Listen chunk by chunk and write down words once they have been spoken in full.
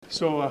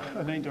So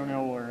a night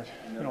Darnell where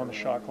on the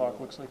shot clock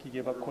looks like he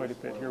gave up quite a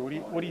bit here.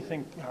 What do you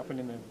think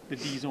happened in the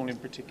D zone in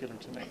particular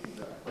tonight?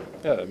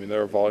 Yeah, I mean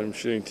they're a volume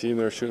shooting team.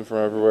 They're shooting from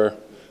everywhere.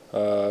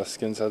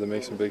 Skins had to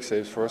make some big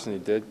saves for us, and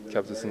he did.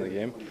 Kept us in the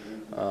game.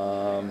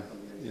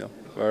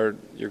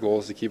 Your goal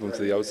is to keep them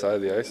to the outside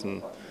of the ice,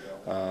 and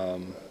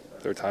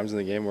there are times in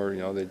the game where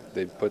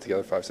they put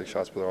together 5-6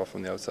 shots, but they're all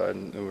from the outside,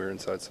 and we were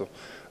inside. So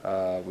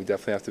we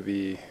definitely have to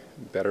be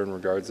better in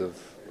regards of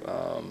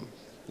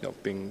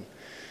being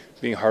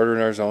harder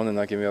in our zone and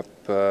not giving up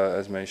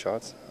as many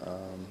shots.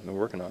 And we're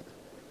working on it.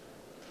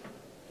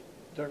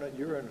 Darnell,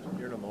 you're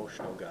an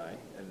emotional guy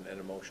and an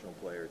emotional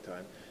player at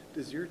times.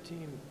 Does your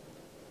team,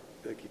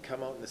 like, you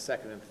come out in the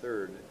second and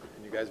third,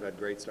 and you guys have had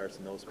great starts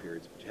in those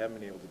periods, but you haven't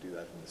been able to do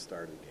that from the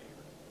start of the game.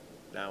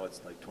 Now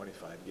it's like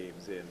 25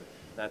 games in.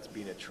 That's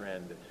been a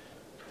trend.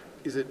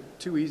 Is it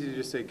too easy to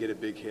just say get a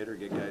big hit or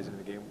get guys into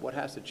the game? What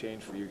has to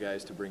change for you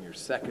guys to bring your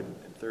second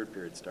and third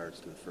period starts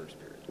to the first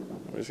period?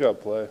 We just got to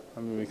play. I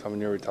mean, we come in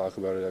here, we talk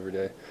about it every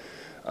day.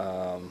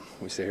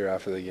 We sit here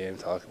after the game,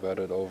 talk about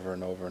it over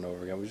and over and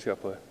over again. We just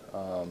got to play.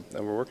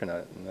 And we're working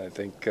at it. And I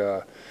think,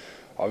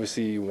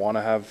 obviously, you want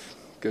to have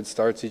good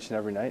starts each and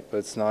every night, but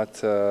it's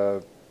not,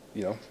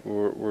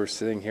 we're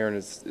sitting here and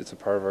it's a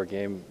part of our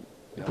game,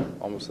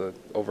 almost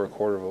over a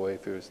quarter of a way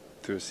through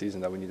a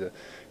season that we need to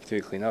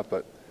continue to clean up.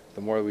 But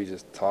the more we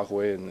just talk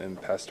away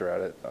and pester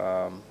at it,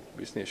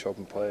 we just need to show up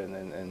and play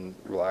and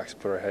relax,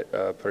 put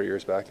our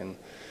ears back, and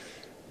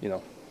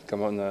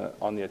come on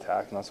the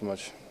attack, not so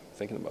much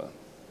thinking about it.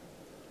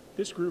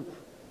 This group,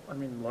 I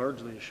mean,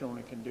 largely has shown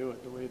it can do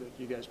it. The way that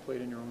you guys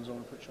played in your own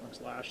zone for chunks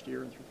last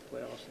year and through the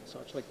playoffs and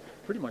such, like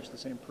pretty much the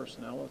same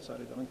personnel outside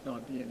of Dunk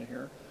not being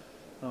here.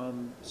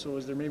 So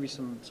is there maybe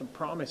some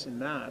promise in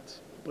that?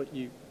 But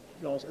you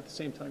also at the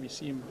same time you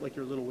seem like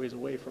you're a little ways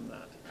away from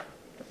that.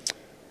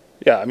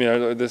 Yeah, I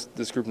mean,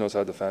 this group knows how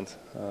to defend.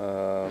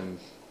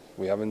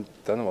 We haven't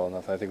done it well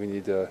enough. I think we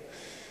need to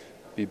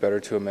be better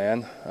to a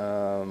man.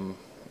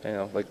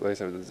 Like I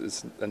said,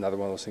 it's another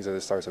one of those things that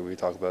it starts that we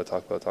talk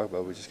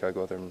about. We just got to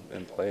go out there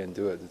and play and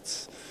do it.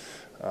 It's,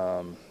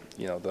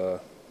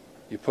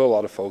 you put a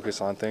lot of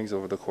focus on things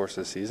over the course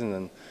of the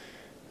season,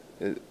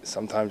 and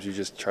sometimes you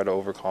just try to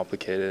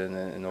overcomplicate it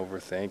and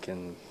overthink.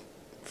 And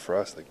for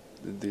us,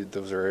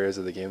 those are areas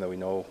of the game that we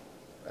know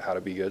how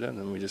to be good in,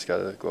 and we just got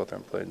to go out there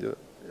and play and do it.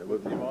 Yeah,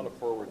 with the amount of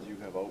forwards you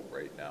have out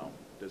right now,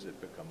 does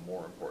it become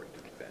more important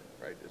to defend,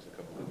 right? Does it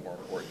become more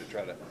important to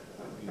try to,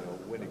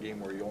 win a game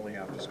where you only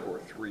have to score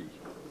 3?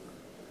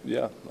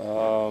 Yeah,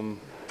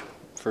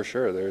 for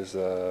sure. There's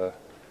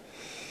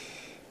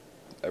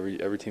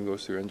every team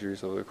goes through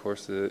injuries over the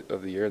course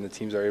of the year, and the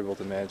teams are able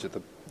to manage it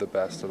the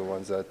best are the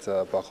ones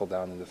that buckle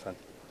down and defend.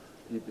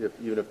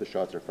 Even if the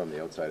shots are from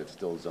the outside, it's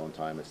still zone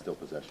time, it's still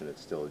possession,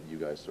 it's still you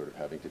guys sort of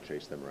having to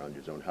chase them around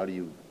your zone. How do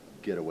you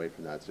get away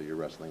from that so you're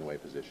wrestling away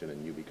position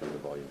and you become the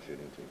volume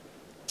shooting team?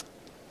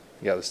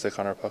 Yeah, the stick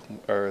on our puck,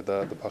 or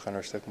the puck on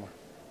our stick more.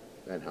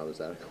 And how is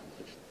that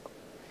accomplished?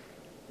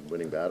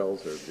 Winning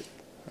battles, or just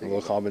a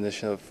little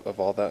combination of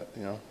all that,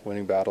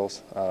 winning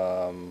battles,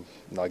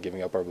 not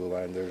giving up our blue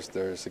line.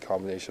 There's a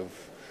combination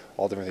of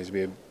all different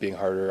things, being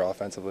harder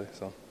offensively.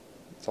 So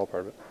it's all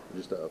part of it.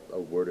 Just a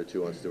word or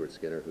two on Stuart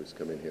Skinner, who's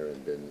come in here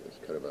and been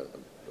kind of a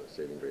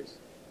saving grace.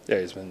 Yeah,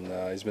 he's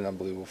been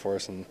unbelievable for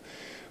us, and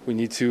we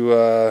need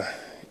to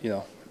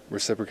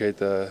reciprocate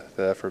the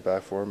effort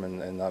back for him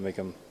and not make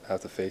him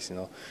have to face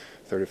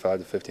 35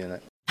 to 50 a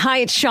night. Hi,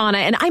 it's Shauna,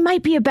 and I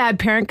might be a bad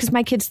parent because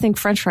my kids think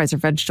French fries are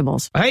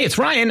vegetables. Hey, it's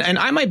Ryan, and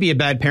I might be a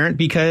bad parent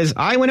because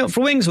I went out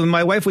for wings when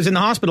my wife was in the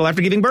hospital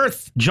after giving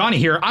birth. Johnny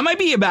here. I might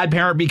be a bad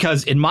parent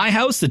because in my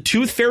house, the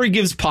tooth fairy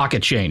gives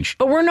pocket change.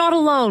 But we're not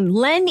alone.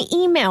 Len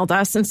emailed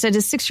us and said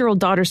his 6-year-old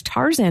daughter's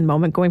Tarzan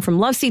moment going from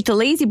love seat to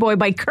lazy boy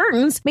by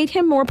curtains made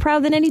him more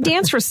proud than any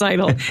dance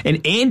recital.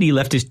 And Andy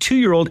left his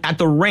 2-year-old at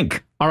the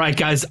rink. All right,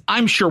 guys,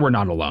 I'm sure we're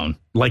not alone.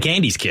 Like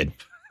Andy's kid.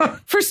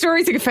 For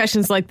stories and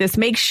confessions like this,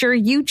 make sure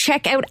you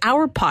check out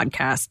our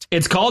podcast.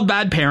 It's called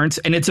Bad Parents,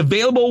 and it's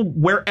available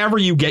wherever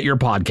you get your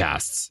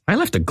podcasts. I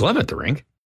left a glove at the rink.